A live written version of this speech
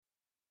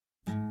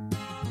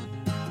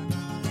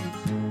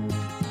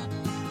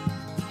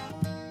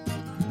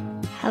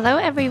Hello,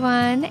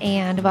 everyone,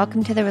 and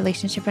welcome to the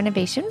Relationship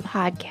Renovation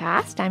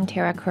Podcast. I'm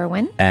Tara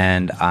Kerwin.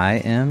 And I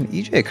am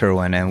EJ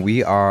Kerwin, and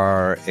we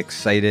are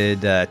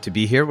excited to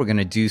be here. We're going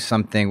to do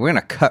something. We're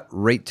going to cut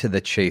right to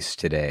the chase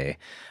today.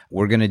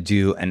 We're going to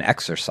do an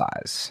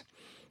exercise.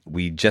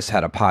 We just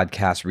had a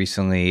podcast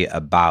recently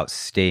about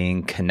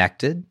staying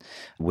connected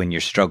when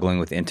you're struggling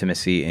with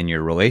intimacy in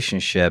your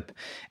relationship.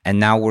 And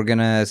now we're going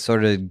to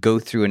sort of go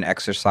through an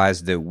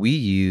exercise that we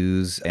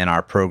use in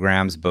our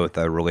programs, both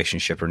a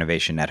relationship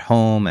renovation at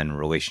home and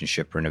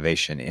relationship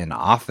renovation in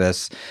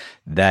office,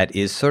 that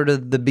is sort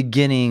of the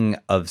beginning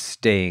of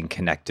staying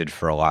connected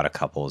for a lot of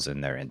couples in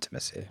their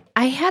intimacy.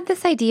 I had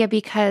this idea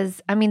because,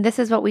 this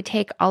is what we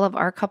take all of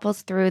our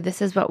couples through.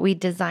 This is what we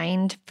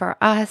designed for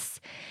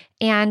us.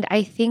 And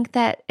I think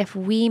that if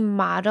we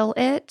model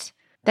it,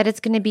 that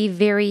it's going to be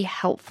very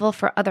helpful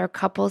for other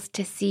couples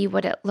to see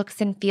what it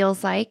looks and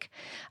feels like.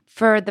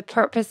 For the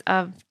purpose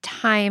of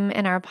time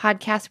in our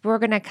podcast, we're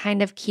going to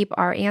kind of keep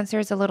our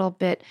answers a little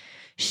bit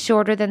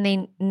shorter than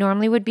they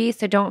normally would be.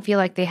 So don't feel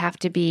like they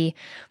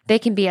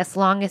can be as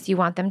long as you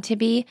want them to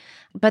be.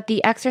 But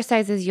the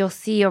exercises you'll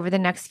see over the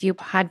next few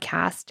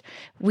podcasts,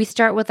 we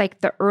start with like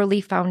the early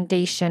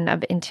foundation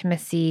of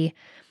intimacy.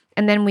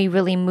 And then we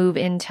really move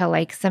into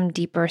like some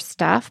deeper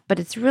stuff. But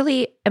it's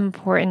really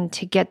important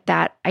to get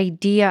that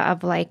idea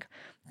of like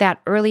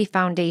that early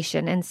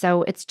foundation. And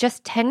so it's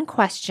just 10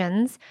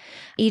 questions.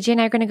 EJ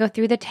and I are going to go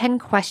through the 10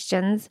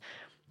 questions.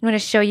 I'm going to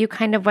show you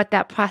kind of what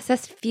that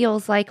process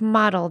feels like,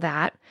 model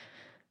that.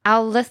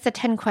 I'll list the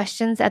 10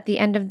 questions at the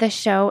end of the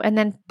show. And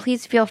then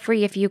please feel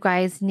free if you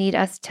guys need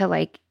us to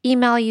like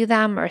email you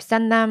them or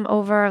send them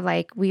over.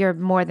 Like we are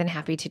more than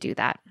happy to do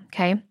that.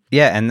 Okay.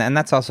 Yeah, and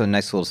that's also a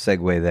nice little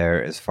segue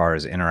there as far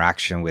as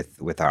interaction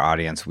with our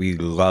audience. We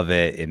love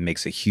it. It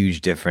makes a huge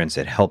difference.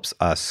 It helps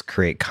us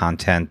create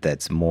content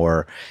that's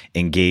more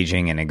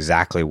engaging and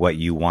exactly what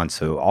you want.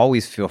 So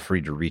always feel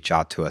free to reach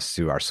out to us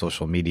through our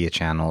social media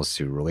channels,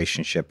 through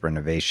Relationship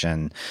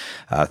Renovation,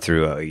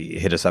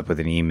 hit us up with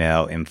an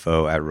email,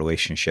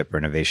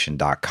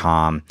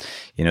 info@relationshiprenovation.com.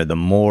 The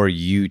more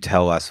you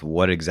tell us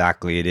what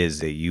exactly it is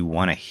that you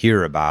want to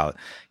hear about,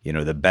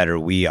 the better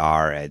we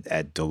are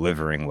at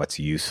delivering what's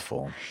useful.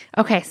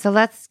 Okay, so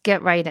let's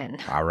get right in.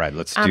 All right,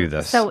 let's do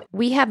this. So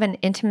we have an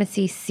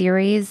intimacy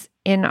series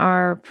in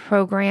our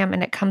program,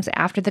 and it comes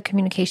after the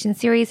communication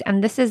series.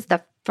 And this is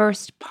the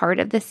first part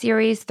of the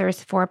series.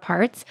 There's 4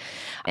 parts.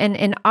 And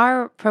in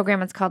our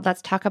program, it's called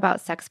Let's Talk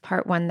About Sex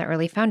Part 1, the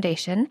Early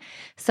Foundation.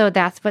 So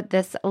that's what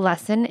this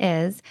lesson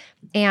is.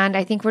 And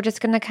I think we're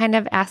just going to kind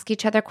of ask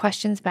each other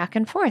questions back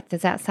and forth.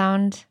 Does that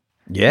sound...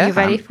 Yeah. You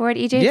ready for it,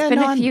 EJ? It's been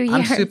a few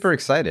years. I'm super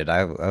excited.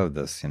 I love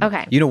this.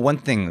 Okay. One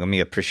thing, let me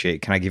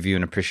appreciate. Can I give you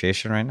an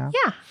appreciation right now?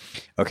 Yeah.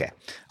 Okay.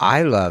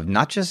 I love,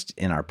 not just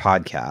in our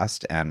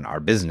podcast and our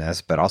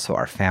business, but also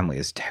our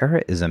families,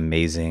 Tara is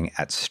amazing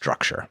at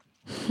structure.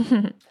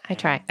 I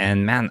try.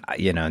 And man,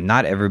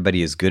 not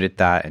everybody is good at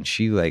that. And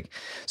she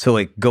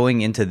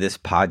going into this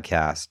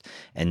podcast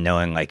and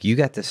knowing like you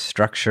got this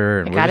structure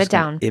and I got it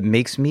down. It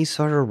makes me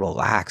sort of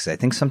relax. I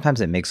think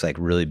sometimes it makes like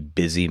really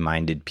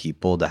busy-minded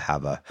people to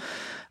have a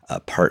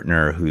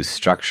partner who's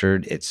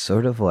structured. It's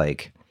sort of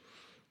like,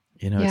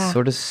 it's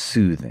sort of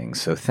soothing.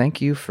 So thank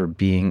you for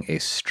being a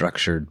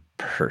structured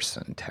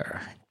person,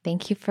 Tara.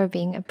 Thank you for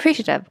being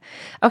appreciative.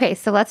 Okay,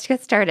 so let's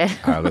get started.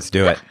 All right, let's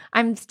do it.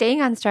 I'm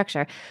staying on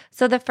structure.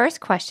 So the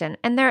first question,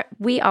 and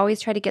we always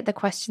try to get the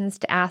questions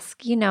to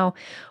ask,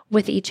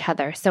 with each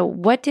other. So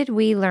what did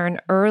we learn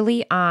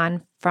early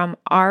on from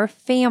our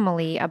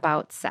family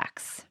about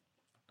sex?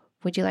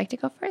 Would you like to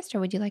go first, or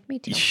would you like me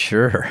to?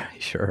 Sure.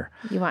 This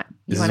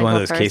is one of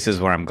those cases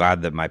where I'm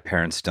glad that my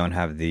parents don't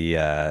have the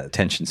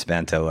attention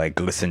span to like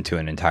listen to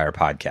an entire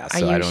podcast.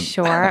 Are you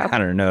sure? I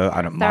don't know.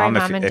 Sorry, Mom,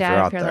 Mom and if Dad, you're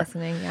out if you're there.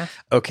 listening. Yeah.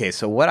 Okay,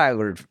 so what I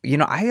learned,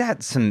 I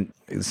had some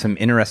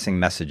interesting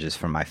messages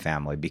from my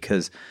family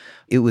because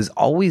it was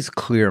always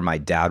clear my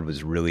dad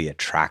was really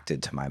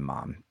attracted to my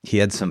mom. He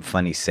had some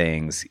funny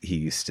sayings he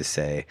used to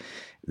say.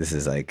 This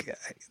is like,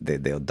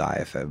 they'll die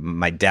if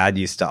my dad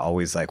used to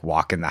always like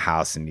walk in the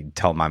house and he'd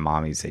tell my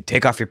mom, he'd say,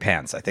 "Take off your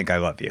pants. I think I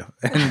love you."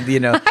 And,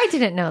 I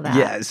didn't know that.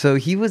 Yeah. So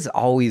he was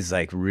always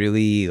like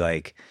really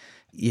like,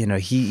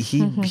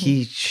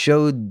 he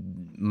showed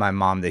my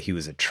mom that he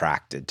was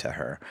attracted to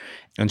her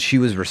and she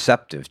was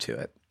receptive to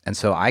it. And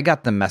so I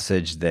got the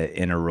message that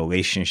in a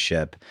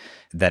relationship,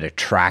 that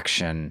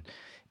attraction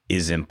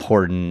is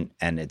important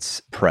and it's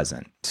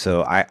present.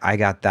 So I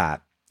got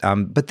that.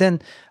 But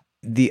then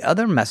the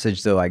other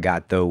message though I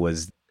got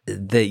was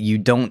that you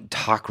don't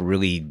talk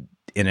really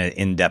in an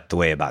in-depth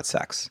way about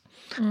sex.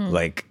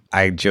 Like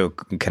I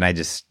joke, can I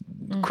just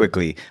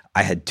quickly,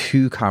 I had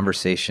 2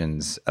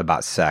 conversations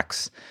about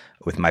sex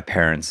with my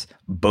parents.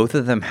 Both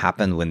of them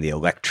happened when the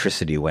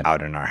electricity went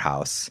out in our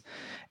house.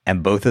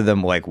 And both of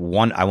them, like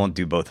one, I won't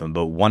do both of them,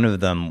 but one of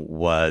them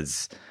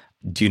was,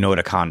 "Do you know what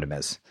a condom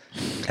is?"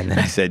 And then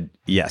I said,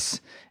 "Yes."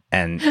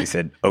 And he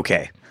said,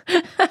 "Okay."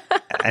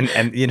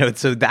 And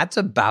so that's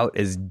about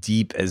as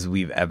deep as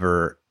we've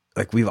ever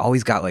like we've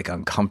always got like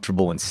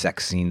uncomfortable when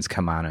sex scenes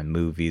come out in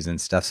movies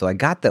and stuff. So I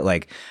got that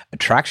like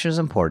attraction is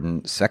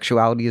important.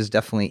 Sexuality is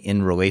definitely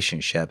in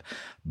relationship,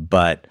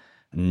 but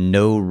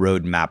no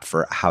roadmap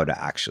for how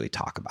to actually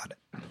talk about it.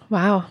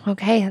 Wow.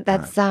 Okay.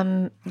 That's How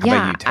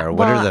about you, Tara?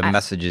 What are the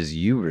messages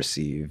you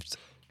received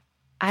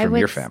from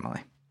your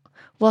family?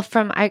 Well,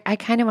 I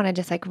kind of want to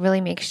just like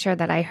really make sure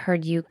that I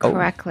heard you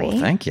correctly. Well,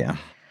 thank you.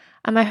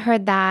 I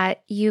heard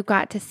that you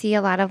got to see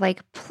a lot of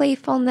like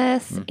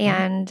playfulness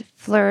and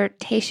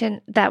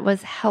flirtation that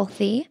was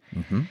healthy.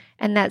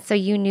 And that so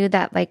you knew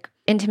that like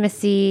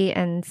intimacy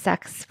and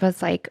sex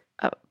was like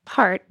a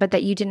part, but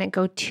that you didn't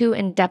go too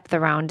in depth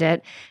around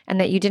it and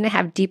that you didn't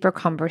have deeper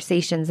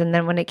conversations. And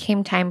then when it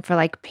came time for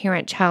like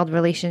parent-child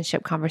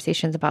relationship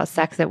conversations about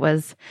sex, it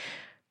was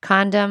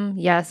condom,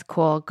 yes,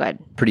 cool, good.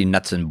 Pretty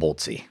nuts and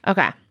boltsy.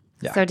 Okay.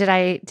 Yeah. So did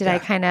I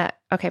kind of,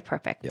 okay,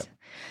 perfect. Yep.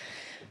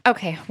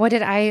 Okay, what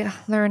did I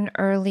learn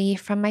early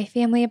from my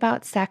family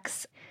about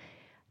sex?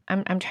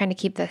 I'm trying to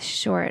keep this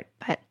short,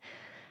 but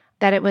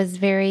that it was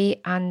very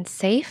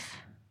unsafe,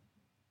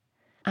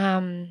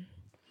 that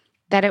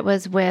it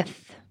was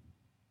with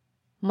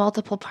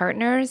multiple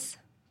partners,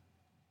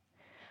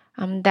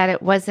 that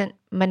it wasn't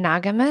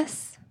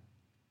monogamous.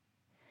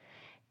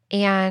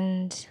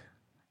 And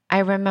I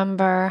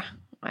remember,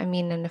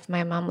 and if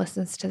my mom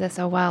listens to this,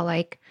 oh well,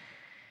 like,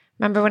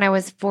 remember when I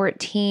was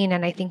 14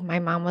 and I think my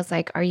mom was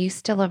like, "Are you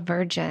still a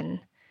virgin?"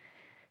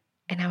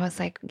 And I was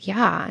like,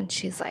 "Yeah." And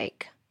she's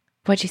like,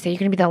 "What'd she say? You're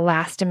going to be the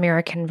last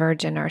American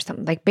virgin or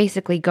something. Like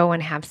basically go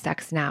and have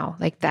sex now."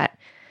 Like that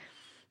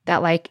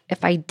like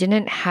if I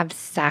didn't have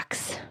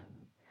sex,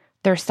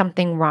 there's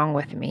something wrong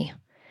with me.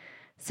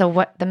 So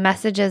what the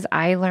messages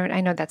I learned, I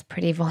know that's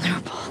pretty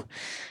vulnerable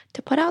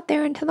to put out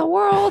there into the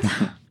world.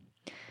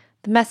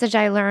 The message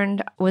I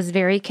learned was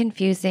very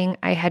confusing.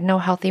 I had no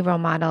healthy role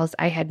models.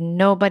 I had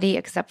nobody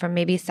except for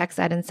maybe sex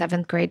ed in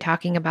 7th grade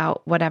talking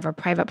about whatever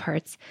private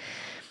parts.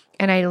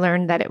 And I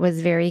learned that it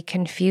was very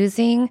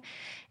confusing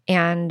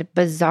and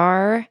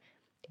bizarre,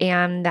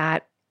 and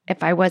that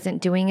if I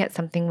wasn't doing it,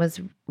 something was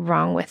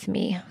wrong with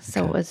me.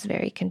 So It was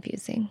very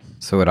confusing.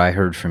 So what I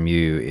heard from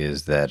you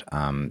is that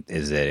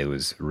it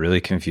was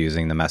really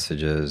confusing, the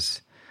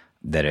messages,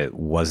 that it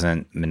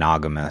wasn't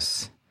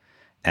monogamous.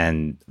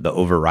 And the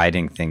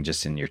overriding thing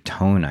just in your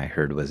tone I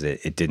heard was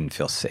it didn't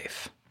feel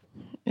safe.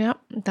 Yep,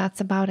 that's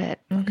about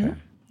it. Okay.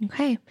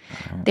 Right.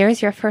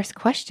 There's your first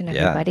question,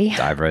 everybody. Yeah,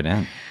 dive right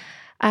in.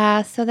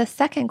 So the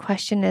second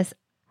question is,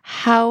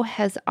 how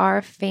has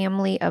our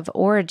family of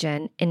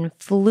origin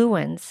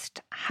influenced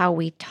how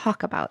we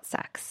talk about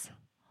sex?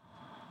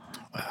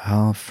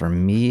 Well, for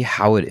me,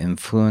 how it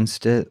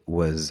influenced it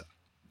was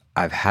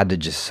I've had to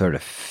just sort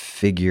of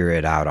figure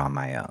it out on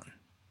my own.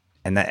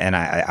 And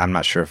I'm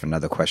not sure if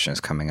another question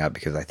is coming up,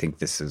 because I think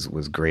this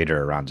was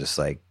greater around just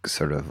like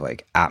sort of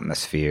like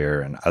atmosphere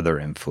and other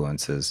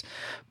influences,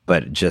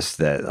 but just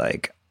that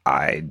like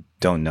I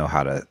don't know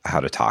how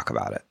to talk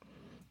about it.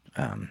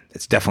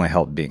 It's definitely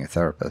helped being a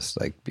therapist,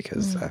 like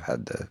because I've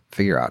had to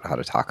figure out how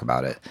to talk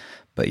about it.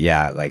 But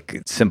yeah,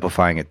 like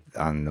simplifying it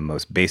on the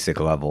most basic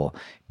level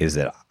is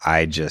that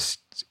I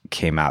just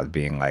came out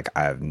being like,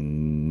 I have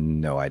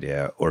no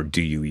idea, or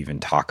do you even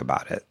talk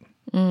about it?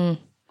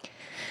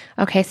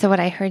 Okay, so what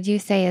I heard you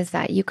say is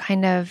that you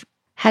kind of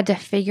had to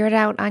figure it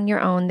out on your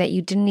own, that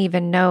you didn't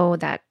even know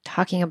that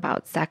talking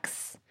about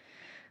sex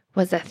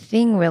was a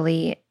thing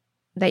really,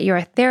 that you're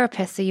a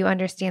therapist, so you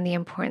understand the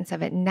importance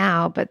of it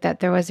now, but that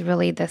there was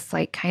really this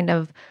like kind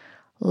of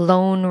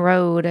lone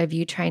road of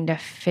you trying to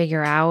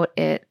figure out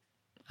it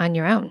on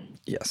your own.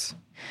 Yes.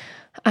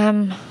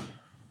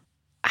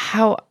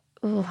 How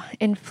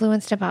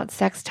influenced about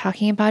sex,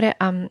 talking about it.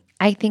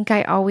 I think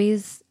I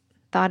always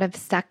thought of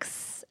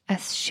sex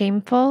as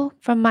shameful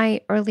from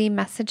my early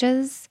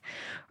messages,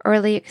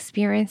 early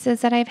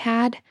experiences that I've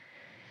had.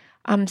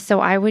 So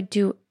I would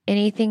do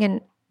anything and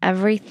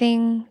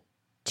everything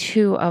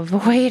to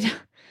avoid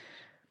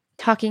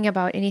talking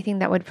about anything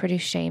that would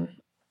produce shame.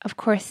 Of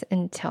course,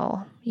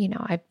 until,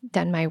 I've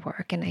done my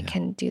work and I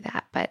can do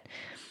that. But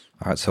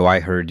all right, so I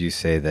heard you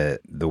say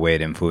that the way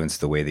it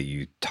influenced the way that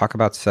you talk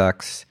about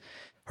sex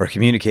or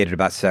communicated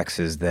about sex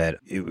is that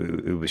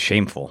it was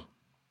shameful,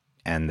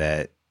 and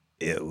that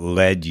it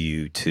led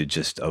you to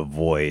just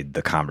avoid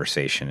the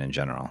conversation in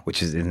general,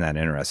 isn't that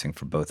interesting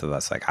for both of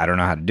us? Like, I don't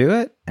know how to do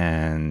it,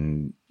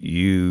 and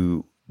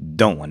you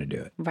don't want to do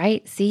it.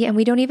 Right. See, and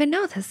we don't even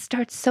know. This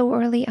starts so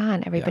early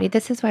on, everybody. Yeah.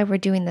 This is why we're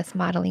doing this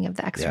modeling of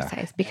the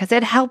exercise, because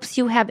it helps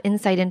you have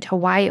insight into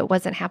why it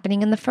wasn't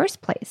happening in the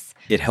first place.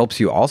 It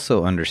helps you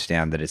also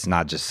understand that it's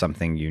not just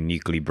something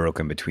uniquely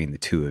broken between the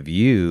two of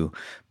you,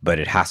 but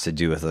it has to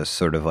do with a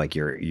sort of like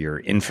your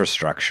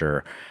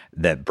infrastructure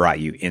that brought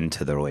you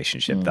into the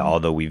relationship. That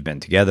although we've been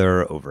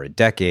together over a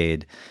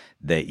decade,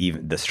 that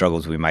even the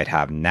struggles we might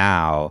have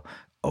now,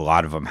 a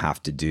lot of them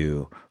have to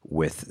do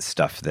with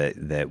stuff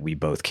that we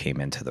both came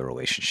into the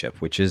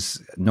relationship, which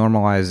is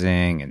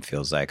normalizing and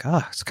feels like,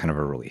 it's kind of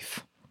a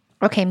relief.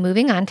 Okay,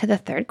 moving on to the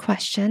third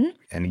question.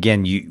 And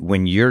again,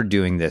 when you're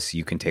doing this,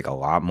 you can take a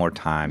lot more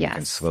time. Yes. You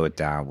can slow it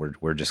down.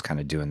 We're just kind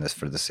of doing this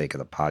for the sake of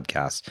the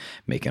podcast,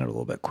 making it a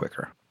little bit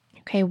quicker.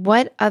 Okay,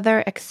 what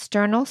other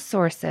external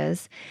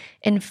sources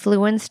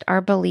influenced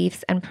our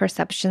beliefs and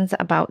perceptions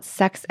about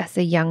sex as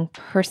a young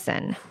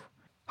person?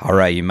 All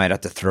right, you might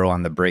have to throw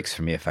on the brakes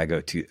for me if I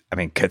go to,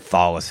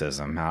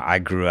 Catholicism. I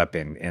grew up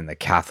in the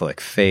Catholic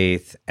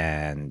faith,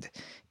 and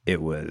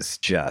it was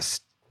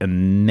just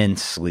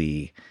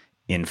immensely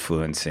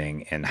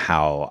influencing in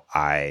how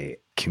I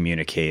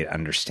communicate,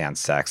 understand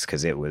sex,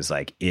 because it was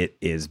like, it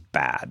is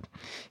bad.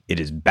 It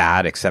is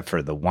bad except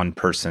for the one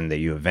person that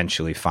you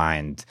eventually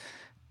find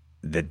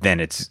that then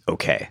it's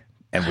okay.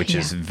 And which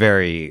is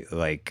very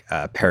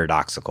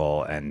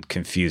paradoxical and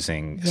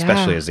confusing,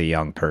 especially as a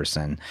young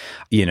person,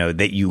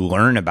 that you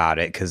learn about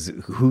it, because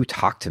who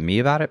talked to me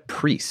about it?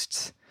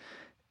 Priests,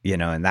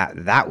 and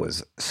that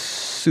was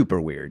super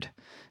weird.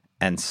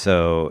 And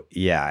so,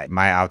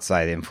 my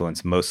outside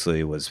influence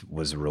mostly was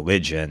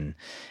religion.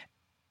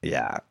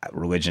 Yeah,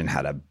 religion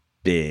had a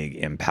big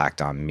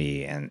impact on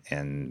me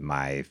and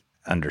my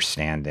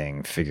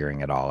understanding,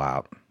 figuring it all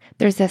out.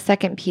 There's a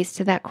second piece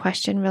to that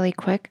question really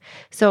quick.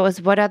 So it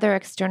was, what other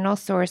external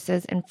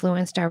sources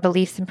influenced our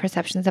beliefs and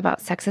perceptions about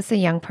sex as a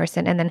young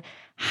person? And then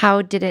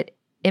how did it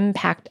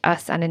impact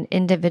us on an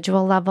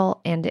individual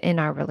level and in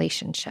our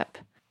relationship?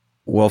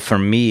 Well, for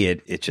me,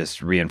 it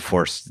just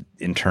reinforced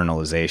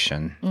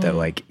internalization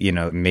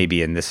that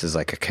maybe, and this is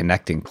like a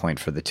connecting point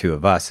for the two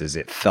of us, is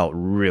it felt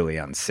really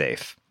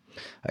unsafe.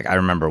 Like, I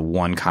remember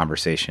one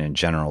conversation in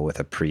general with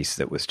a priest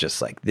that was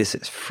just like, this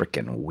is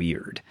freaking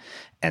weird.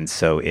 And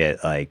so it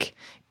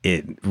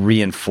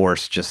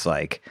reinforced just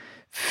like,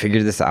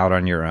 figure this out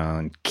on your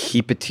own,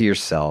 keep it to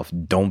yourself,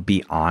 don't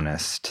be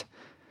honest.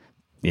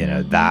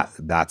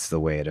 That's the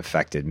way it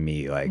affected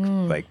me,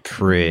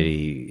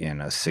 pretty,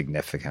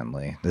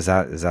 significantly. Does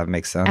that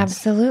make sense?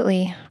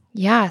 Absolutely.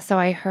 Yeah. So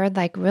I heard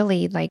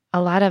really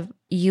a lot of,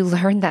 you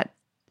learned that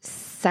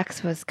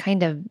sex was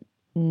kind of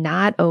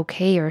not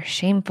okay or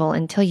shameful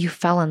until you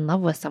fell in love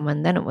with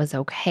someone, then it was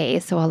okay.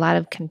 So a lot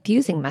of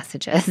confusing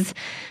messages,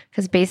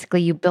 because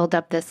basically you build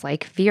up this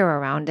fear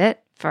around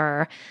it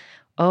for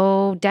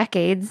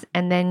decades,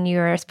 and then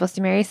you're supposed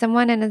to marry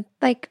someone and it's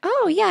like,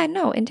 oh yeah,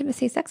 no,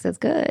 intimacy, sex is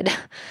good.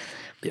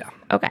 Yeah.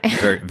 Okay.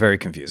 Very, very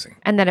confusing.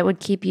 And that it would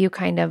keep you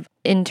kind of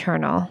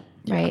internal,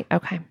 right?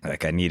 Okay.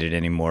 Like, I needed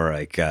any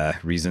more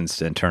reasons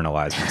to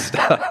internalize and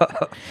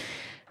stuff.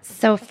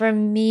 So for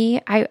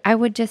me, I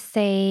would just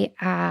say,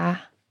 I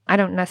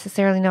don't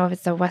necessarily know if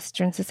it's a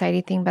Western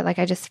society thing, but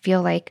I just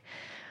feel like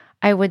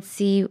I would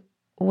see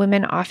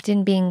women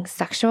often being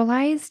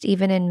sexualized,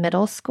 even in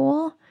middle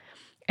school.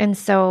 And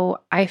so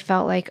I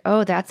felt like,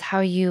 oh, that's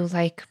how you're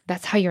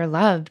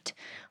loved.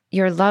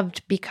 You're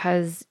loved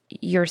because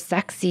you're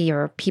sexy,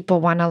 or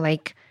people want to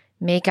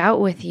make out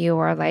with you,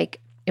 or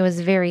it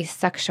was very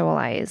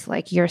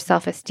sexualized. Your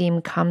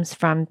self-esteem comes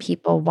from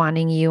people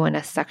wanting you in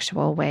a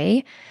sexual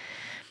way.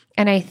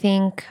 And I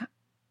think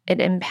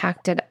it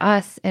impacted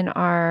us in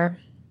our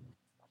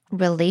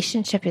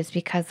relationship is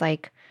because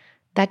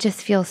that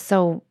just feels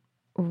so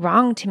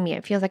wrong to me.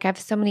 It feels like I have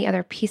so many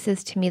other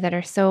pieces to me that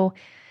are so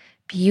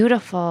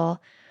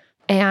beautiful.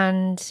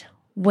 And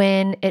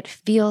when it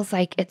feels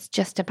like it's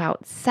just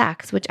about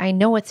sex, which I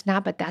know it's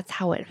not, but that's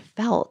how it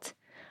felt,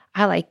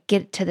 I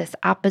get to this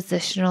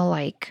oppositional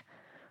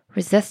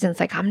resistance.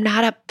 I'm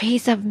not a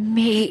piece of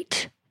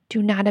meat.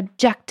 Do not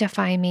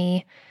objectify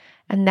me.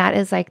 And that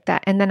is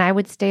that. And then I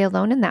would stay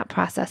alone in that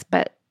process,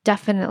 but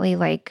definitely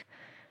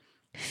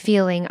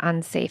feeling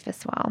unsafe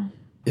as well.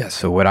 Yeah.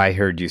 So what I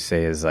heard you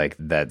say is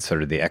that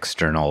sort of the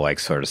external,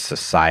 sort of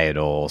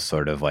societal,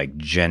 sort of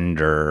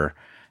gender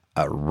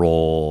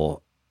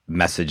role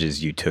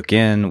messages you took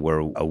in, where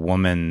a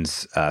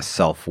woman's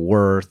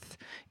self-worth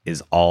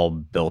is all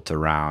built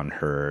around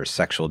her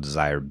sexual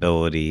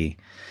desirability,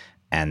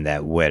 and that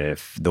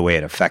the way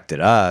it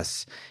affected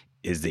us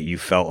is that you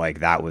felt like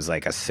that was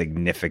a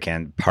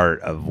significant part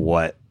of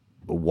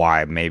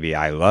why maybe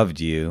I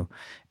loved you,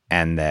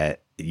 and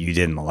that you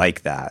didn't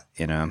like that,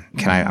 I'm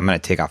going to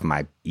take off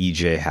my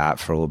EJ hat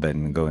for a little bit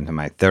and go into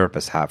my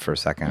therapist hat for a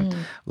second.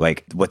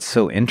 What's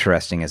so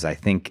interesting is, I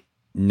think,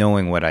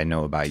 knowing what I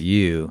know about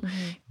you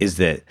is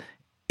that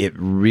it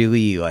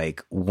really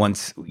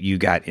once you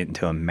got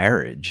into a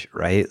marriage,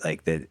 right?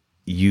 That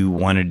you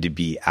wanted to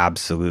be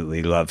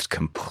absolutely loved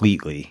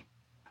completely.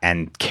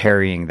 And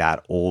carrying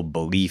that old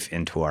belief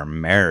into our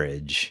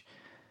marriage,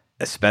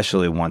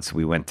 especially once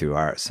we went through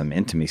some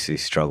intimacy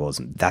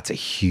struggles, that's a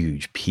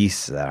huge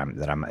piece that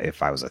I'm.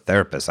 If I was a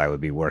therapist, I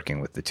would be working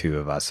with the two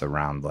of us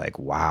around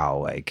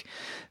wow,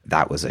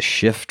 that was a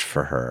shift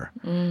for her,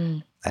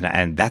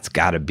 and that's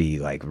got to be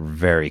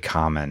very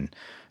common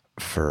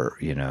for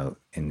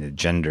in the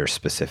gender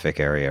specific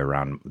area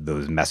around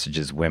those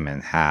messages women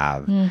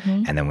have.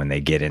 And then when they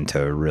get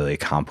into a really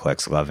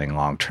complex, loving,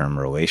 long-term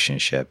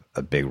relationship,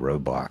 a big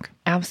roadblock.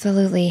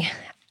 Absolutely.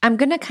 I'm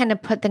going to kind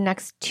of put the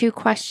next two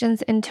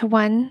questions into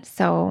one.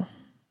 So,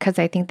 because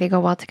I think they go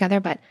well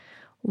together, but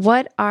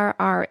What are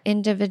our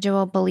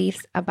individual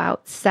beliefs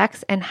about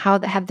sex and how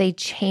have they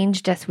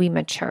changed as we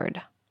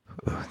matured?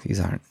 Ooh, these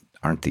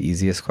aren't the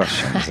easiest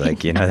questions. Like,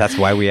 that's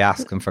why we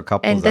ask them for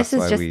couples. And this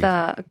is just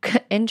the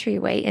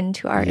entryway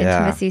into our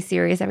intimacy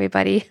series,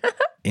 everybody.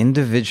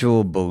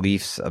 Individual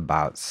beliefs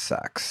about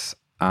sex.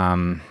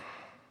 That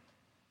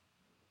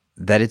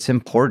it's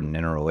important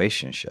in a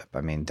relationship.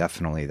 I mean,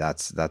 definitely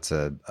that's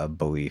a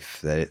belief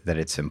that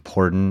it's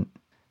important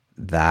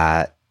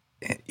that,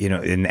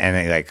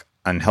 and like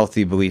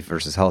unhealthy belief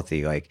versus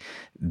healthy, like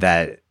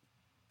that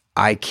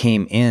I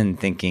came in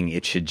thinking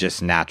it should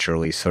just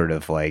naturally sort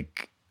of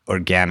like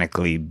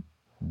organically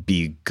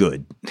be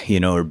good,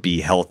 or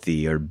be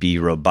healthy or be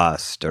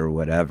robust or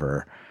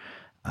whatever.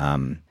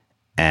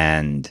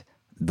 And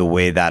the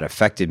way that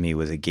affected me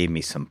was it gave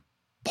me some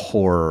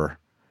poor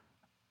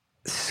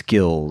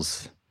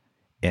skills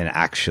in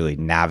actually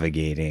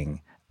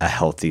navigating a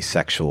healthy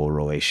sexual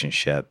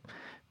relationship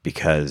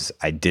because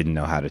I didn't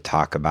know how to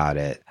talk about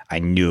it. I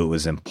knew it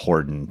was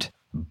important,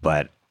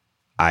 but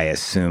I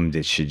assumed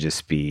it should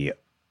just be,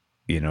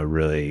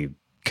 really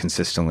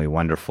consistently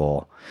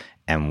wonderful.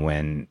 And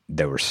when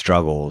there were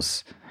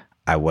struggles,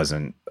 I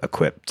wasn't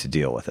equipped to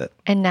deal with it.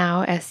 And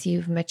now as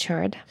you've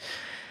matured?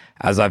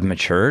 As I've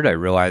matured, I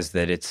realized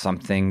that it's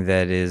something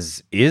that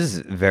is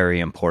very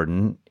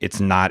important. It's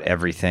not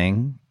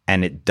everything,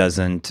 and it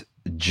doesn't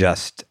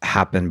just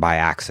happen by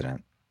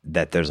accident.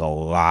 That there's a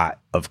lot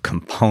of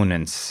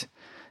components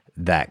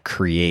that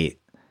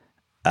create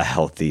a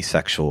healthy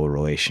sexual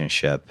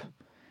relationship,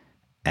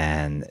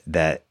 and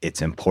that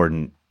it's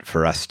important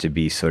for us to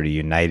be sort of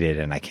united,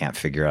 and I can't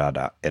figure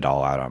it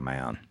all out on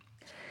my own.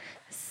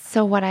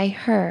 So what I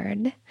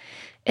heard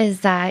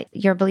is that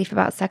your belief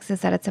about sex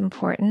is that it's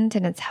important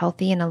and it's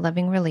healthy in a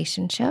loving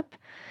relationship.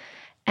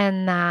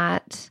 And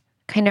that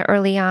kind of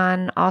early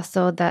on,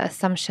 also the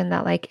assumption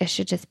that like it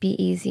should just be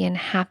easy and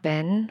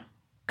happen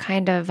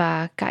kind of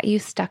got you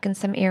stuck in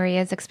some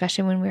areas,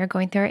 especially when we were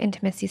going through our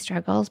intimacy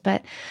struggles.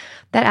 But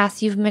that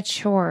as you've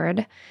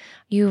matured,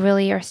 you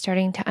really are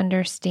starting to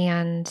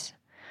understand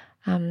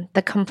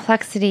the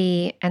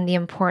complexity and the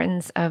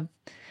importance of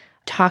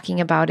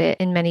talking about it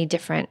in many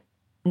different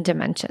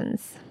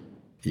dimensions.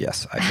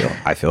 Yes,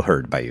 I feel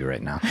heard by you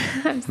right now.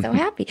 I'm so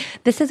happy.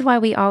 This is why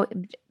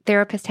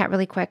Therapist Hat,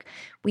 really quick,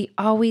 we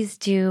always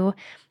do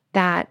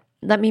that.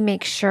 Let me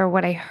make sure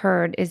what I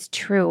heard is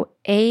true.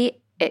 It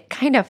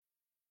kind of.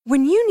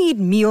 When you need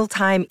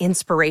mealtime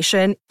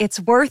inspiration,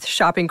 it's worth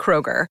shopping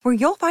Kroger, where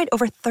you'll find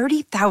over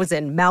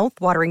 30,000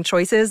 mouth-watering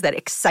choices that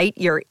excite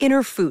your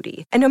inner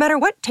foodie. And no matter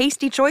what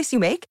tasty choice you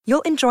make,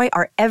 you'll enjoy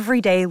our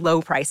everyday low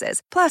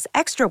prices, plus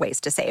extra ways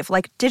to save,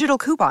 like digital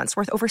coupons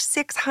worth over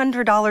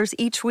 $600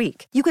 each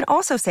week. You can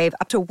also save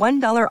up to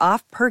 $1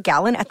 off per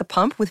gallon at the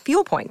pump with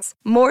fuel points.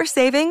 More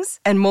savings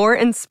and more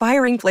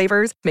inspiring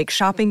flavors make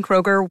shopping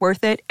Kroger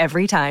worth it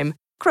every time.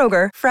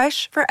 Kroger,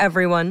 fresh for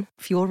everyone.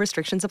 Fuel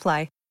restrictions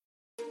apply.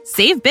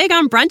 Save big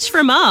on brunch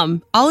for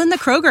mom, all in the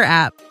Kroger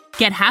app.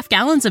 Get half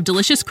gallons of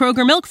delicious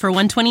Kroger milk for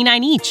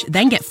 $1.29 each.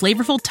 Then get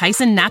flavorful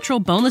Tyson natural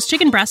boneless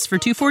chicken breasts for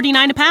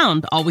 $2.49 a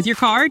pound, all with your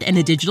card and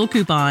a digital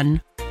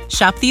coupon.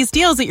 Shop these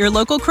deals at your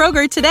local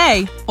Kroger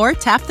today, or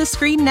tap the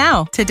screen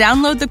now to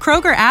download the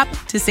Kroger app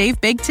to save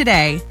big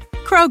today.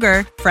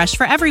 Kroger, fresh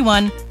for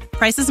everyone.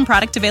 Prices and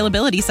product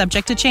availability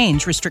subject to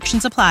change.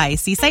 Restrictions apply.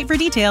 See site for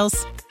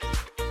details.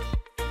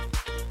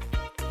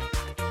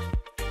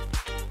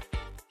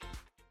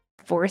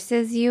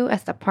 Forces you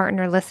as the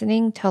partner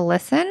listening to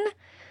listen.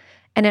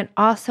 And it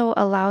also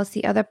allows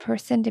the other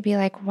person to be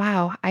like,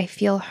 wow, I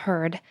feel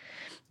heard.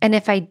 And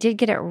if I did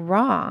get it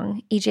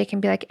wrong, EJ can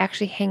be like,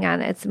 actually, hang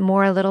on. It's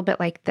more a little bit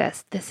like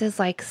this. This is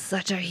like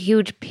such a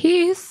huge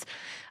piece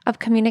of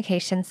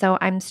communication. So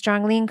I'm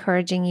strongly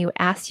encouraging you,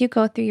 as you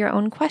go through your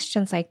own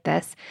questions like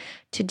this,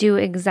 to do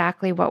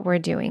exactly what we're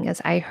doing.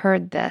 As I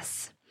heard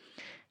this.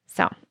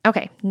 So,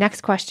 okay,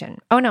 next question.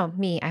 Oh no,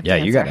 me. I have to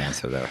answer. You got to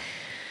answer though.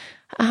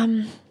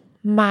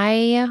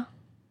 My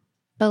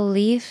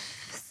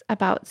beliefs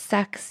about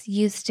sex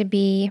used to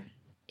be,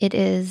 it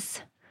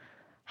is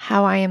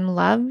how I am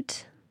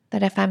loved,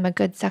 that if I'm a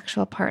good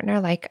sexual partner,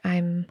 like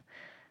I'm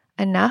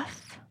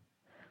enough,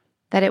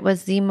 that it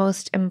was the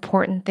most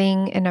important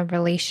thing in a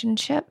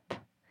relationship.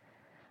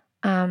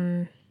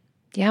 And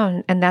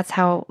that's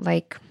how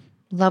like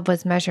love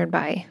was measured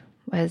by,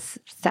 was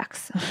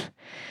sex.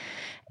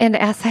 And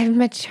as I've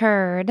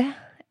matured,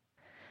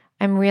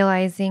 I'm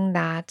realizing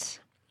that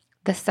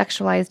the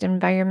sexualized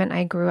environment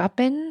I grew up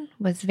in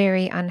was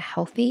very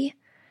unhealthy,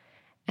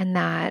 and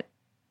that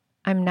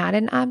I'm not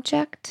an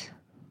object,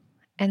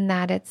 and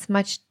that it's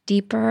much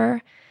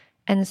deeper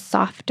and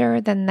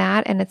softer than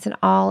that, and it's an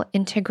all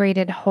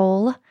integrated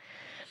whole,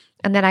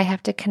 and that I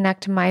have to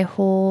connect my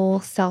whole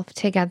self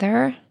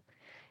together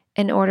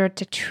in order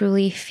to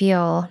truly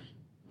feel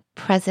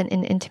present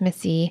in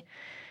intimacy,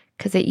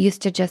 because it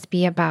used to just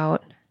be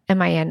about,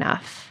 am I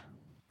enough?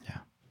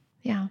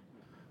 Yeah.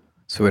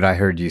 So what I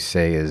heard you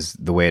say is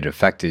the way it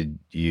affected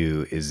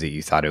you is that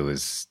you thought it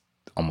was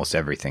almost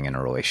everything in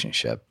a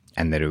relationship,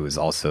 and that it was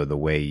also the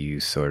way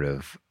you sort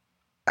of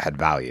had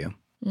value.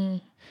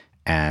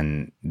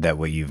 And that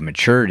what you've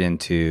matured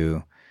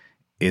into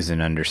is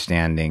an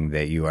understanding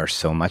that you are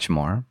so much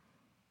more.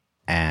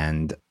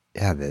 And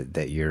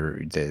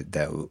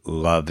that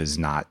love is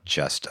not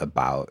just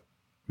about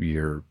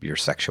your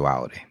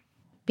sexuality.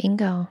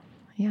 Bingo.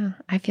 Yeah,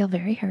 I feel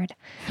very heard.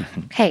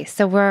 Okay,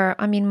 so we're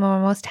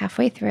almost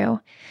halfway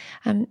through.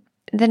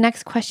 The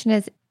next question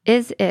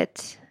is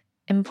it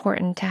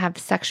important to have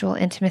sexual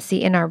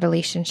intimacy in our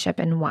relationship,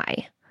 and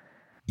why?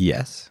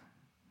 Yes,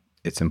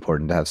 it's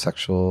important to have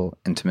sexual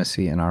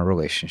intimacy in our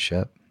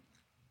relationship.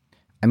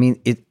 I mean,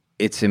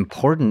 it's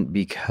important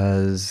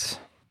because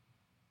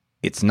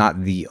it's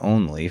not the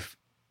only,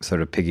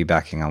 sort of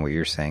piggybacking on what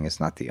you're saying, it's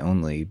not the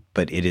only,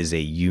 but it is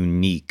a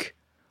unique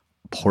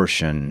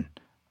portion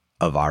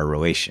of our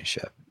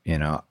relationship. You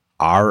know,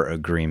 our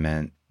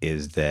agreement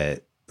is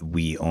that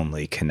we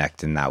only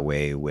connect in that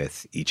way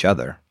with each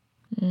other.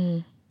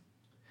 Mm.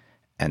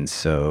 And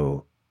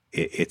so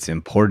it's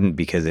important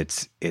because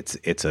it's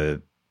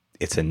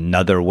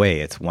another way.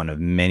 It's one of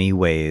many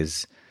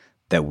ways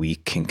that we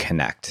can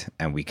connect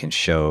and we can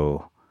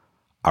show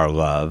our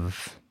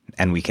love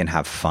and we can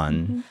have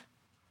fun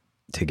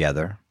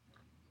together.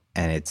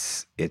 And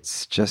it's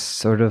just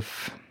sort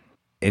of,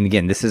 and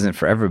again, this isn't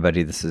for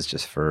everybody. This is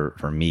just for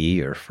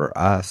me or for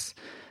us,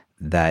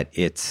 that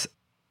it's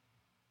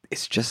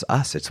just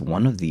us. It's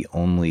one of the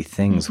only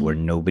things where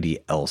nobody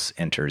else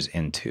enters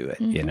into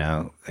it, you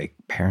know, like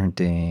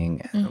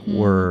parenting and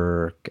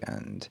work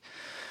and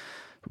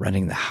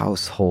running the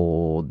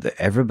household.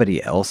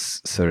 Everybody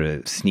else sort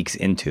of sneaks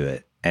into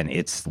it. And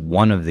it's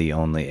one of the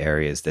only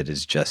areas that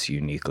is just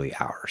uniquely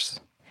ours.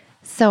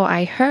 So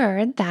I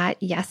heard that,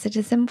 yes, it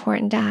is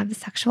important to have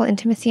sexual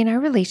intimacy in our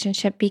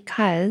relationship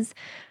because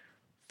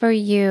for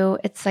you,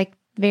 it's like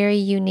very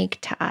unique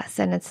to us.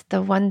 And it's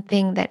the one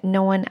thing that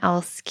no one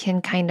else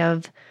can kind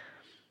of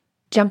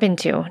jump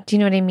into. Do you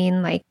know what I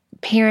mean? Like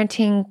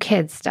parenting,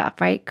 kids stuff,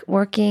 right?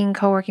 Working,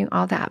 co-working,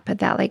 all that. But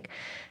that like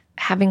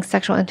having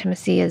sexual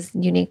intimacy is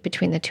unique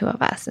between the two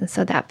of us. And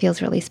so that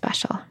feels really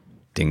special.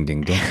 Ding,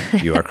 ding, ding.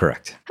 You are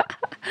correct.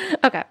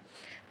 Okay.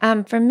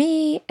 For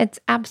me, it's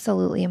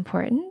absolutely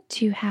important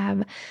to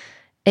have,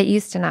 it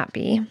used to not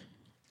be.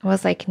 I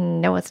was like,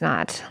 no, it's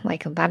not.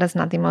 Like, that is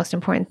not the most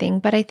important thing.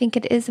 But I think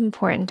it is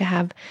important to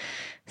have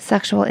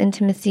sexual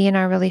intimacy in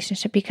our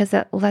relationship because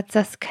it lets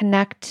us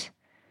connect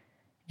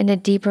in a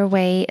deeper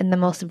way, in the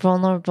most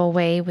vulnerable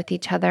way with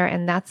each other.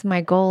 And that's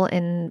my goal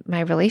in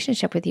my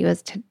relationship with you,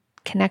 is to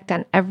connect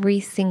on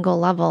every single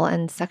level.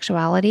 And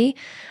sexuality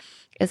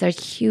is a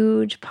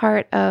huge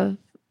part of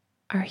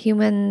our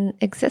human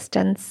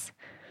existence.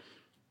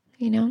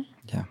 You know?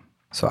 Yeah.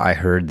 So I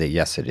heard that,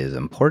 yes, it is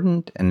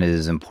important. And it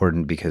is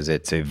important because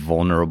it's a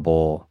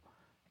vulnerable,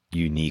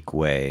 unique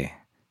way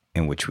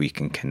in which we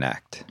can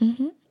connect.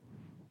 Mm-hmm.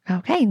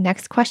 Okay.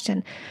 Next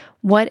question.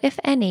 What, if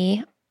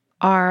any,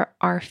 are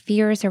our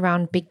fears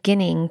around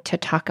beginning to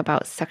talk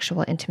about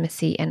sexual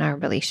intimacy in our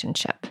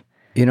relationship?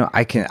 You know,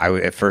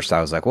 at first I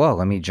was like, well,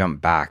 let me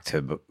jump back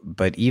to,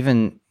 but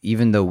even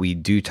though we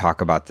do talk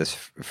about this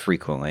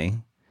frequently,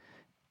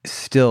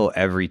 still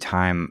every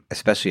time,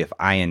 especially if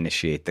I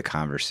initiate the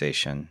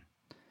conversation,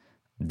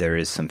 there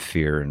is some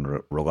fear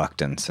and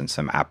reluctance and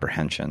some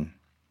apprehension.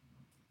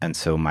 And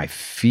so my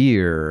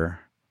fear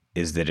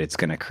is that it's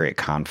going to create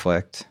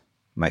conflict.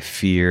 My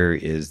fear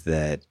is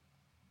that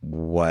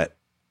what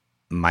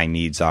my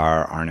needs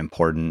aren't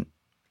important.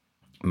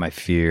 My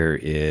fear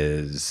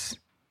is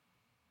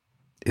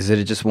that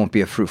it just won't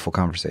be a fruitful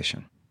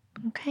conversation.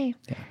 Okay.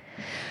 Yeah.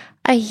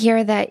 I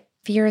hear that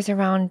fears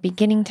around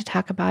beginning to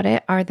talk about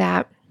it are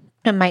that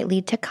it might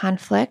lead to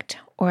conflict,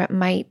 or it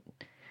might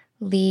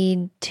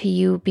lead to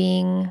you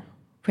being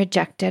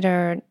rejected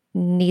or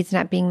needs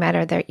not being met,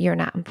 or that you're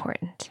not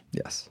important.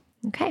 Yes.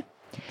 Okay.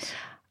 Yes.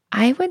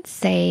 I would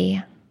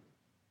say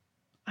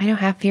I don't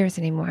have fears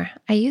anymore.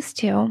 I used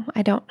to.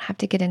 I don't have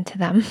to get into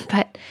them,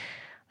 but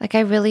like I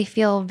really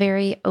feel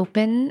very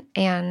open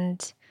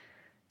and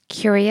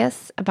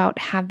curious about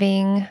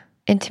having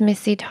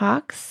intimacy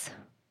talks.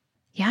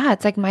 Yeah,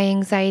 it's like my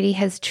anxiety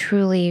has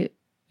truly,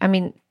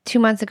 2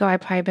 months ago,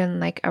 I'd probably been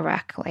like a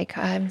wreck. Like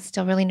I'm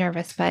still really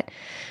nervous, but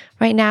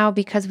right now,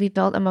 because we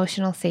built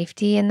emotional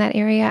safety in that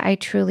area, I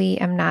truly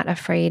am not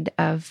afraid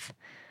of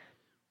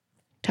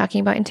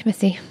talking about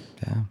intimacy.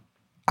 Yeah.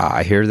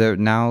 I hear that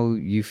now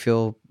you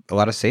feel a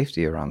lot of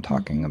safety around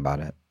talking about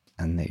it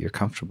and that you're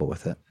comfortable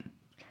with it.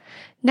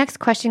 Next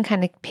question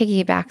kind of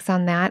piggybacks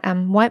on that.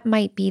 What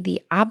might be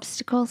the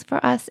obstacles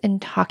for us in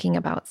talking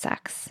about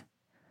sex?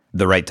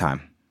 The right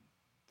time.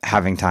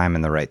 Having time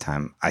and the right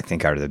time, I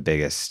think, are the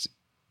biggest.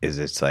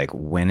 It's like,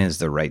 when is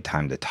the right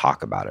time to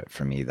talk about it?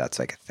 For me, that's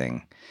like a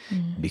thing,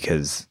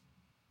 because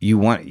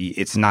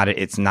it's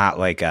not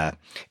like,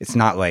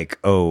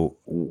 oh,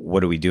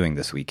 what are we doing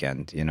this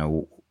weekend? You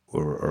know,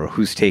 or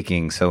who's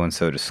taking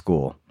so-and-so to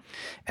school.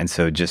 And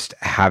so just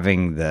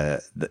having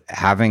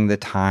having the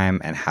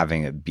time and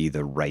having it be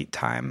the right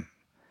time,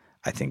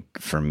 I think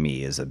for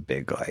me is a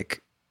big,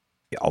 like,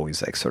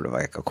 always like sort of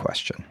like a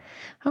question.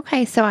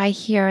 Okay. So I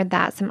hear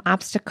that some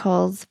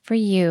obstacles for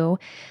you,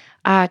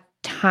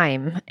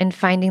 time and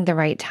finding the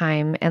right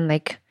time and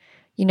like,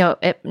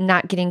 it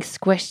not getting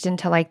squished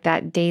into like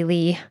that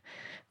daily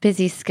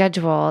busy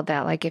schedule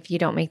that like if you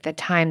don't make the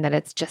time that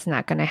it's just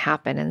not going to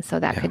happen. And so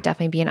that could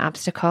definitely be an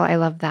obstacle. I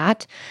love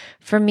that.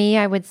 For me,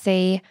 I would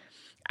say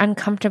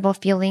uncomfortable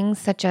feelings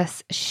such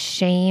as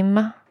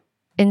shame,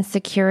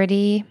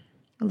 insecurity,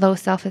 low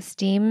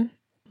self-esteem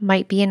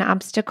might be an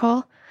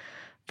obstacle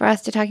for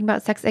us to talking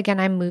about sex. Again,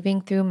 I'm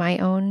moving through my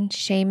own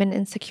shame and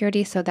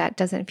insecurity, so that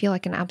doesn't feel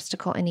like an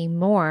obstacle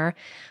anymore,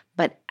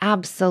 but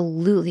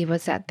absolutely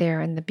was that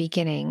there in the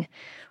beginning,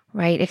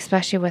 right?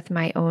 Especially with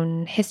my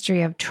own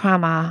history of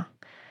trauma.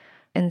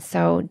 And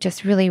so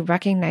just really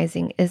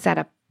recognizing, is that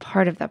a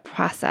part of the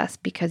process?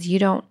 Because you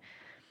don't,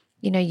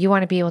 you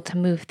want to be able to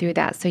move through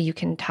that so you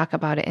can talk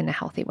about it in a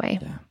healthy way.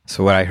 Yeah.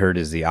 So what I heard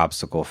is the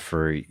obstacle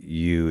for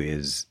you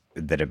is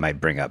that it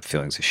might bring up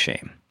feelings of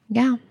shame.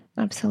 Yeah,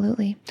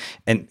 absolutely.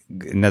 And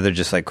another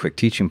just like quick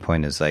teaching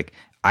point is like,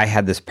 I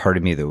had this part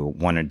of me that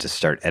wanted to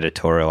start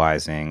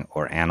editorializing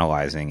or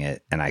analyzing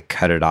it, and I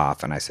cut it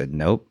off and I said,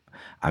 nope,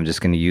 I'm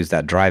just going to use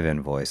that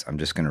drive-in voice. I'm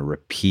just going to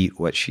repeat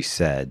what she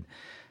said,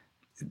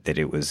 that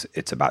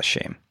it's about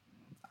shame.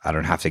 I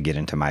don't have to get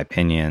into my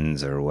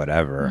opinions or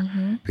whatever,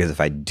 because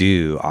if I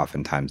do,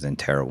 oftentimes then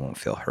Tara won't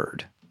feel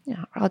heard.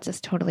 Yeah, I'll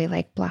just totally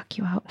like block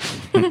you out.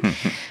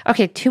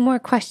 Okay, 2 more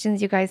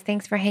questions, you guys.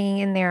 Thanks for hanging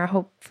in there.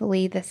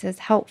 Hopefully this is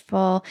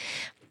helpful.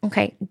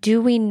 Okay,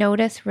 do we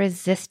notice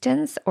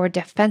resistance or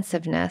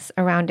defensiveness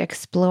around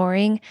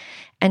exploring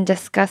and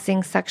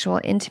discussing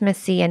sexual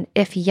intimacy? And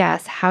if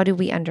yes, how do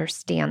we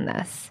understand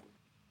this?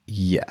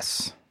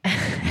 Yes.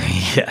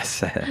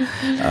 Yes.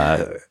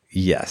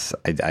 Yes.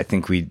 I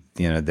think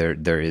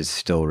there is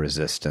still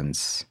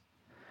resistance.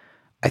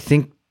 I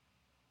think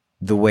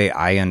the way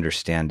I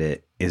understand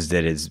it is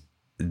that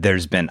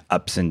there's been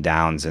ups and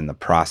downs in the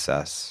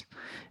process.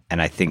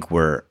 And I think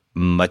we're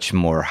much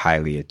more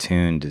highly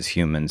attuned as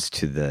humans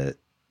to the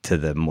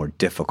more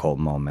difficult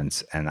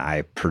moments, and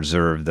I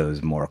preserve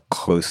those more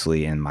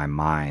closely in my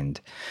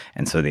mind.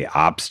 And so the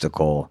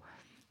obstacle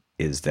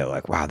is that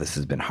like, wow, this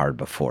has been hard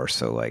before,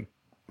 so like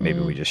maybe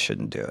we just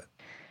shouldn't do it.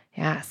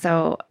 Yeah,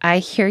 so I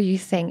hear you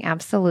saying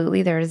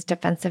absolutely there is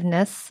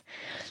defensiveness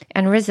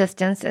and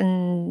resistance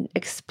in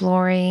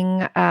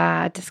exploring,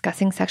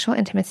 discussing sexual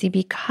intimacy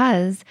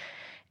because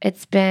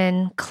it's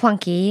been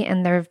clunky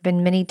and there have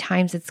been many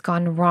times it's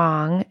gone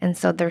wrong. And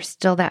so there's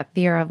still that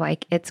fear of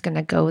like, it's going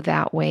to go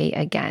that way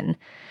again.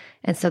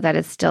 And so that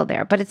is still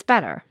there, but it's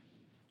better.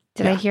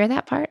 Did I hear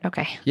that part?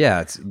 Okay.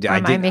 Yeah. You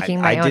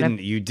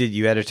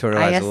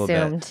editorialized a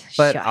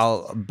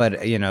little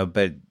bit,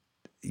 but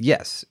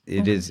yes,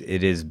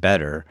 it is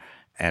better.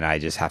 And I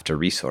just have to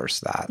resource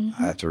that.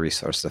 I have to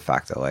resource the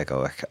fact that like,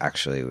 oh,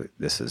 actually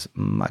this is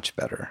much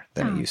better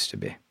than it used to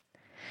be.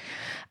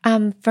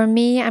 For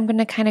me, I'm going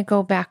to kind of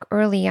go back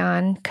early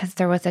on because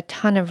there was a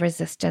ton of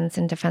resistance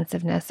and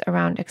defensiveness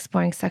around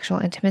exploring sexual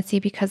intimacy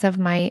because of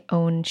my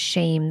own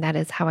shame. That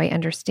is how I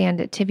understand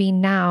it to be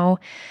now.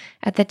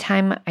 At the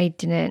time, I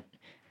didn't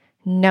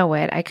know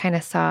it. I kind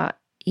of saw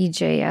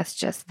EJ as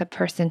just the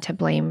person to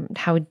blame.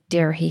 How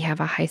dare he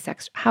have a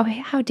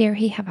how dare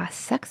he have a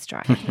sex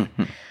drive?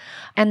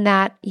 And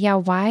that,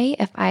 why,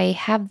 if I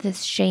have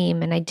this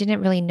shame and I didn't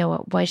really know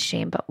it was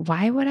shame, but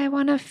why would I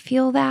want to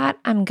feel that?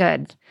 I'm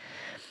good.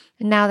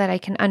 Now that I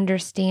can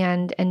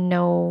understand and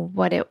know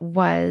what it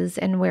was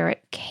and where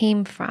it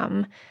came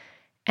from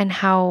and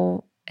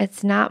how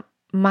it's not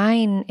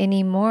mine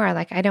anymore,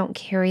 like I don't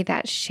carry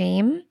that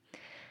shame,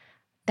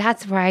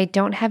 that's where I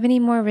don't have any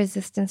more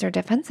resistance or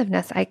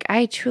defensiveness.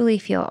 I truly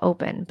feel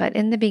open. But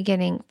in the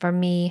beginning, for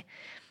me,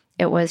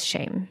 it was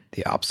shame.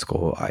 The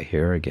obstacle I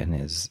hear again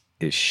is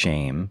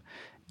shame.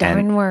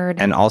 Darn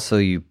word. And also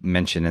you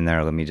mentioned in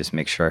there, let me just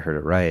make sure I heard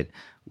it right,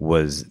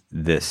 was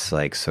this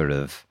like sort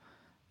of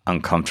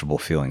uncomfortable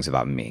feelings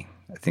about me.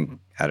 I think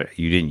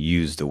you didn't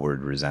use the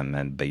word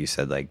resentment, but you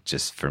said like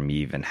just for me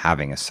even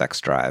having a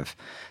sex drive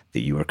that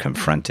you were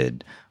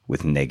confronted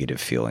with negative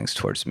feelings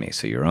towards me.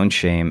 So your own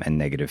shame and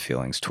negative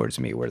feelings towards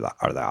me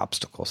are the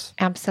obstacles.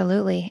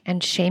 Absolutely.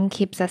 And shame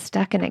keeps us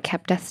stuck and it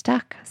kept us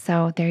stuck.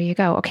 So there you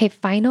go. Okay,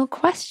 final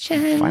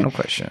question.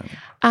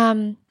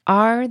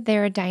 Are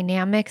there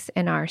dynamics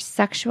in our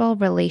sexual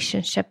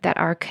relationship that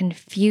are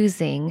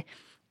confusing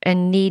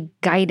and need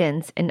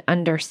guidance and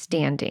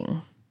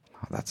understanding?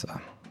 That's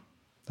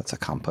a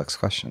complex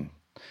question.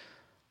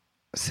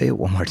 Say it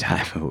one more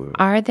time.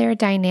 Are there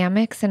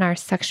dynamics in our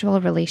sexual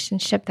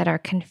relationship that are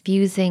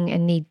confusing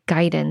and need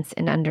guidance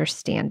and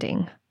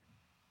understanding?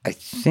 I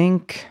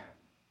think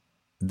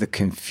the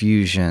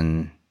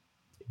confusion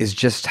is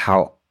just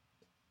how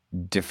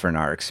different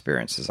our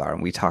experiences are.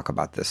 And we talk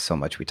about this so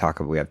much. We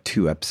have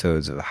 2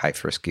 episodes of high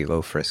frisky,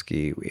 low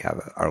frisky. We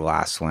have our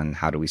last one,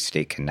 how do we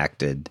stay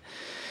connected?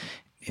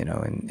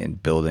 In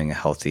building a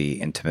healthy,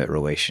 intimate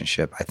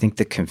relationship. I think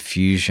the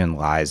confusion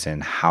lies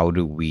in how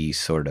do we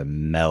sort of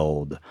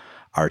meld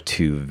our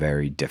 2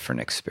 very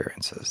different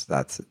experiences.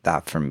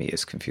 That for me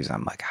is confusing.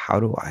 I'm like, how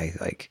do I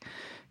like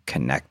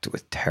connect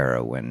with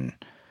Tara when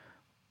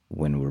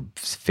we're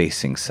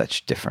facing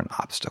such different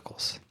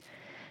obstacles?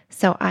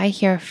 So I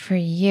hear for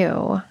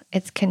you,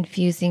 it's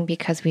confusing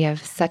because we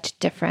have such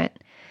different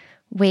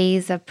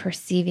ways of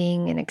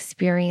perceiving and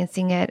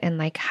experiencing it. And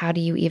like, how do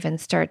you even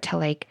start to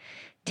like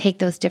take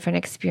those different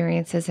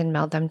experiences and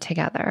meld them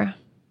together?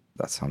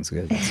 That sounds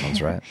good. That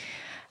sounds right.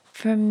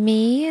 For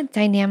me,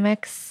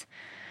 dynamics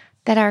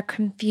that are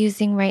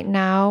confusing right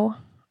now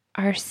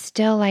are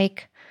still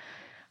like,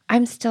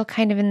 I'm still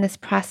kind of in this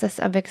process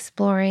of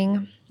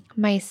exploring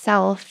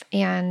myself.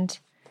 And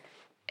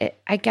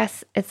I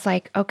guess it's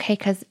like, okay,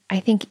 because I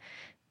think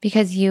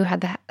because you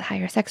had the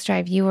higher sex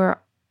drive, you were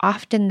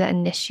often the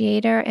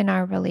initiator in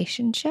our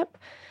relationship.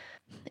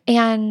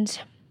 And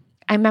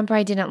I remember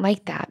I didn't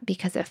like that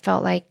because it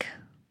felt like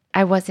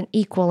I wasn't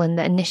equal in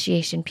the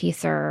initiation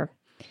piece or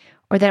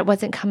that it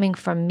wasn't coming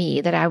from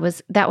me, that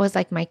was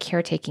like my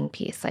caretaking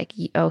piece. Like,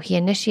 oh, he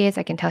initiates,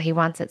 I can tell he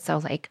wants it. So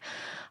like,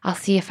 I'll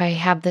see if I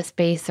have the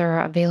space or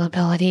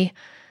availability.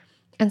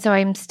 And so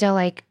I'm still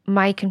like,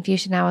 my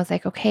confusion now is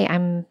like, okay,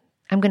 I'm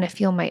going to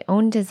feel my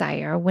own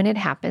desire when it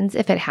happens.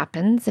 If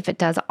it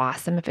does,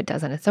 awesome. If it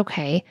doesn't, it's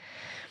okay.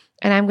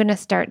 And I'm going to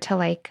start to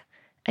like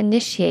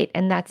initiate.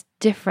 And that's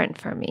different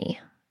for me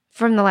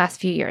from the last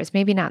few years,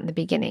 maybe not in the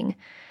beginning.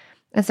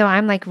 And so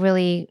I'm like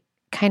really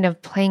kind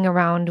of playing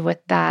around with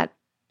that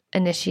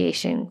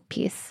initiation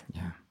piece.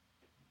 Yeah.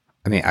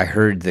 I mean, I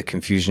heard the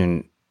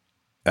confusion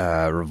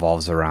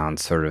revolves around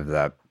sort of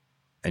the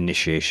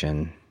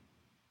initiation,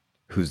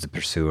 who's the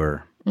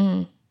pursuer.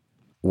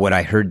 What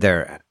I heard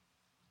there,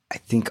 I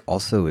think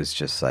also is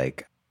just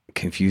like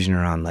confusion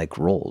around like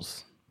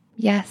roles.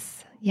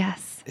 Yes. Yeah.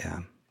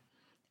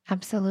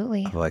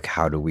 Absolutely. Of like,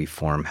 how do we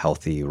form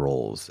healthy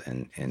roles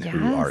and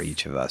who are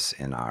each of us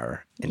in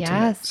our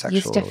intimate sexual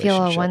used to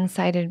feel a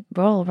one-sided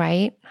role,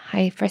 right?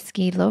 High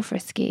frisky, low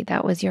frisky.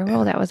 That was your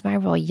role. That was my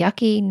role.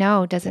 Yucky.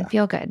 No, doesn't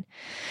feel good.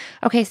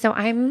 Okay. So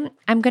I'm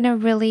going to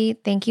really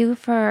thank you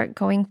for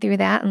going through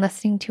that and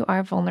listening to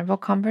our vulnerable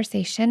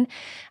conversation.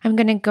 I'm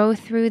going to go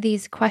through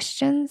these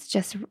questions,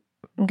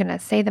 I'm going to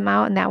say them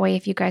out. And that way,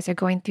 if you guys are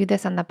going through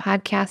this on the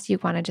podcast, you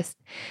want to just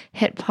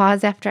hit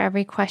pause after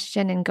every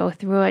question and go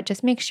through it.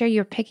 Just make sure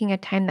you're picking a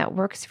time that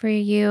works for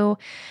you.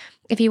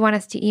 If you want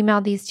us to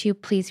email these to you,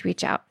 please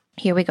reach out.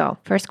 Here we go.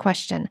 First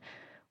question.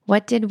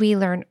 What did we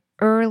learn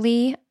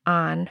early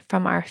on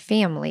from our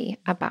family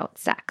about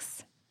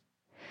sex?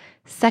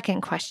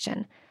 Second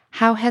question.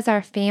 How has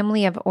our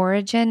family of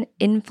origin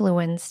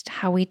influenced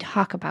how we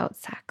talk about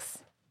sex?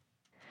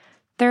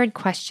 Third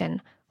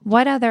question.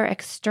 What other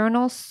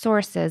external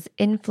sources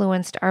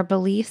influenced our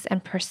beliefs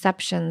and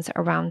perceptions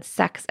around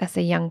sex as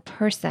a young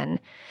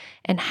person,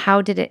 and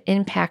how did it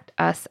impact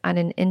us on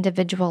an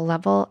individual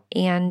level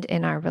and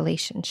in our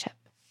relationship?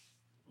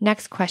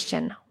 Next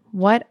question.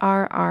 What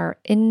are our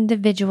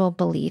individual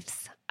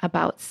beliefs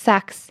about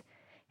sex,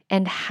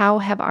 and how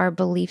have our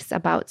beliefs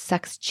about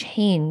sex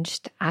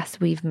changed as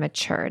we've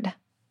matured?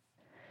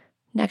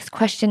 Next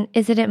question.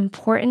 Is it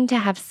important to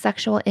have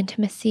sexual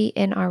intimacy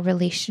in our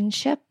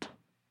relationship?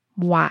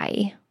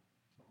 Why?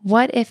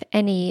 What, if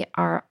any,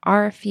 are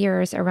our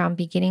fears around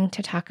beginning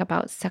to talk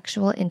about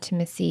sexual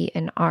intimacy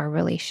in our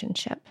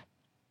relationship?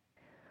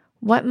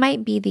 What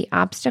might be the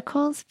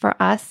obstacles for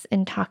us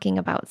in talking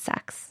about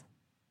sex?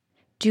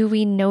 Do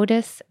we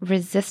notice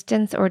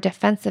resistance or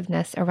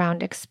defensiveness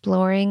around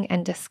exploring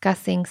and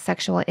discussing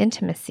sexual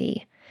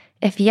intimacy?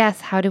 If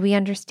yes, how do we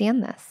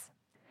understand this?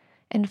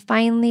 And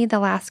finally, the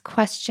last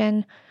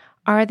question.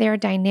 Are there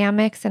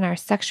dynamics in our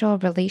sexual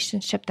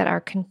relationship that are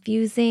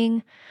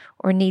confusing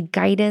or need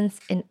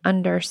guidance in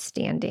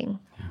understanding?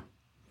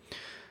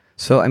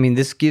 So, I mean,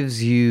 this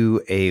gives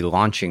you a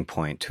launching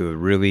point to a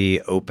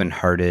really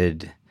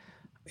open-hearted,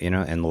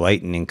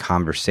 enlightening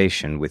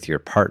conversation with your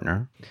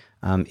partner.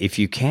 If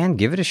you can,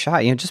 give it a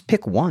shot. Just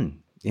pick one.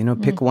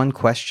 Pick one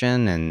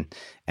question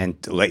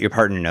and let your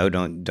partner know.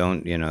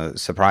 Don't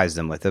surprise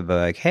them with it. But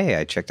like, hey,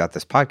 I checked out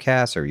this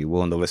podcast. Are you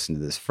willing to listen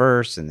to this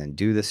first and then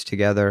do this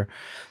together?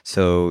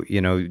 So,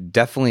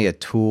 definitely a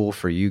tool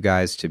for you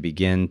guys to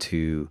begin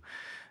to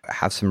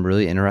have some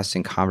really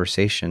interesting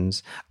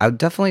conversations. I would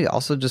definitely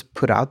also just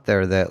put out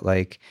there that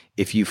like,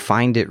 if you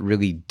find it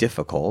really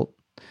difficult,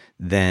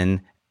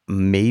 then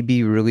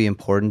maybe really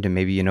important, and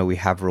maybe, we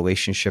have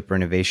relationship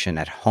renovation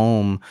at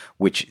home,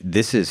 which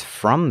this is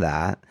from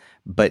that,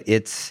 but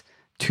it's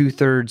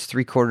 2/3,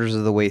 3/4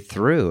 of the way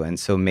through. And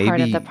so maybe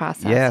part of the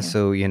process. Yeah.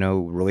 So,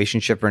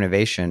 relationship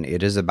renovation,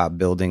 it is about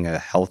building a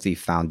healthy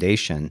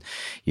foundation,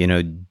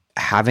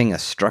 having a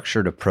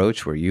structured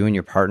approach where you and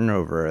your partner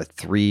over a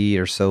 3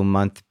 or so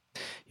month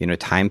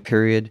time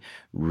period,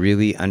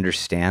 really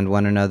understand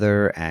one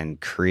another and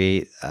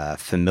create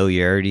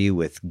familiarity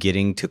with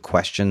getting to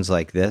questions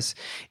like this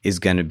is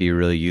going to be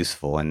really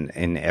useful. And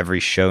in every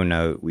show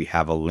note, we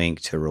have a link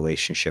to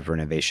Relationship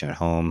Renovation at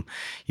Home.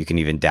 You can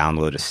even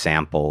download a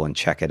sample and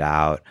check it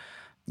out.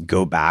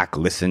 Go back,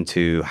 listen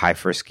to High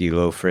Frisky,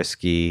 Low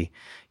Frisky.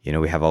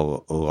 We have a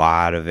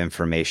lot of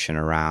information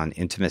around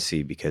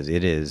intimacy because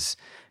it is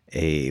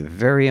a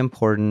very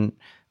important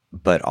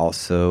but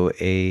also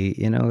a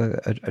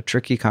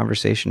tricky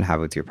conversation to have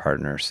with your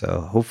partner.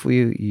 So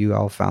hopefully you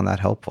all found that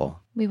helpful.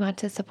 We want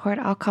to support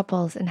all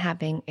couples in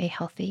having a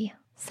healthy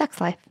sex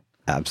life.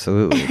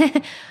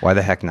 Absolutely. Why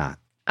the heck not?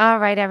 All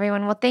right,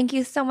 everyone. Well, thank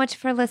you so much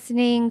for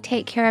listening.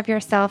 Take care of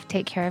yourself.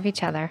 Take care of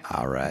each other.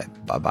 All right.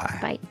 Bye-bye.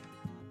 Bye.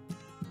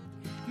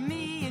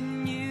 Me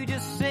and you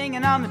just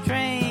singing on the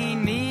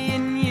train. Me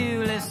and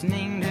you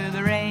listening to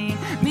the rain.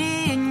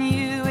 Me and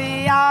you,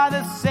 we are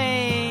the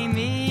same.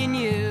 Me and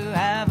you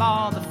have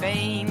all the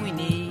fame we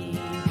need.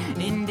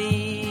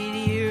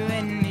 Indeed, you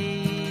and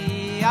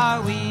me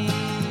are we.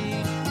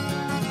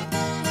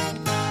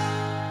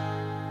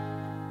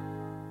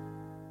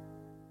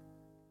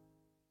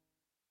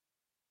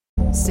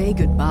 Say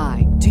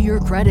goodbye to your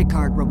credit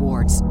card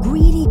rewards.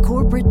 Greedy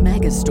corporate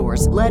mega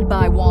stores, led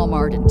by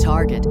Walmart and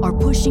Target, are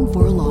pushing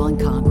for a law in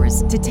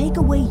Congress to take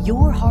away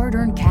your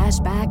hard-earned cash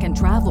back and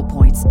travel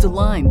points to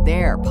line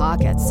their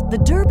pockets. The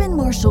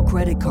Durbin-Marshall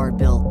credit card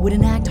bill would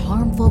enact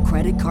harmful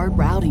credit card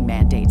routing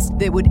mandates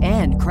that would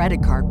end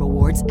credit card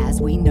rewards as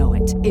we know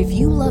it. If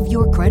you love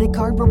your credit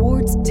card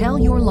rewards, tell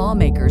your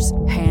lawmakers,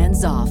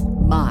 hands off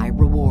my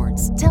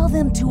rewards. Tell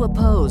them to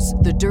oppose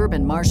the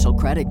Durbin-Marshall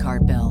credit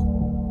card bill.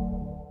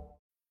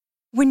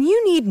 When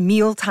you need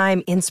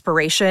mealtime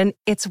inspiration,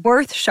 it's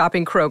worth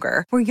shopping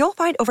Kroger, where you'll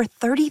find over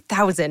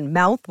 30,000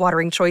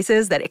 mouth-watering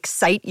choices that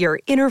excite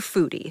your inner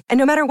foodie. And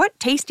no matter what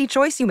tasty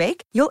choice you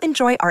make, you'll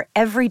enjoy our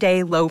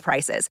everyday low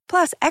prices,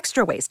 plus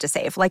extra ways to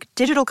save, like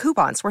digital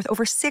coupons worth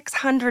over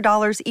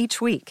 $600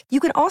 each week. You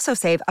can also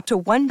save up to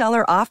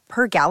 $1 off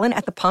per gallon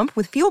at the pump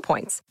with fuel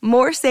points.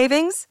 More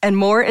savings and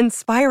more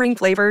inspiring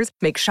flavors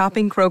make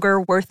shopping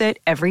Kroger worth it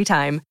every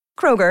time.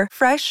 Kroger,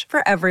 fresh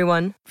for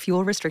everyone.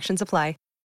 Fuel restrictions apply.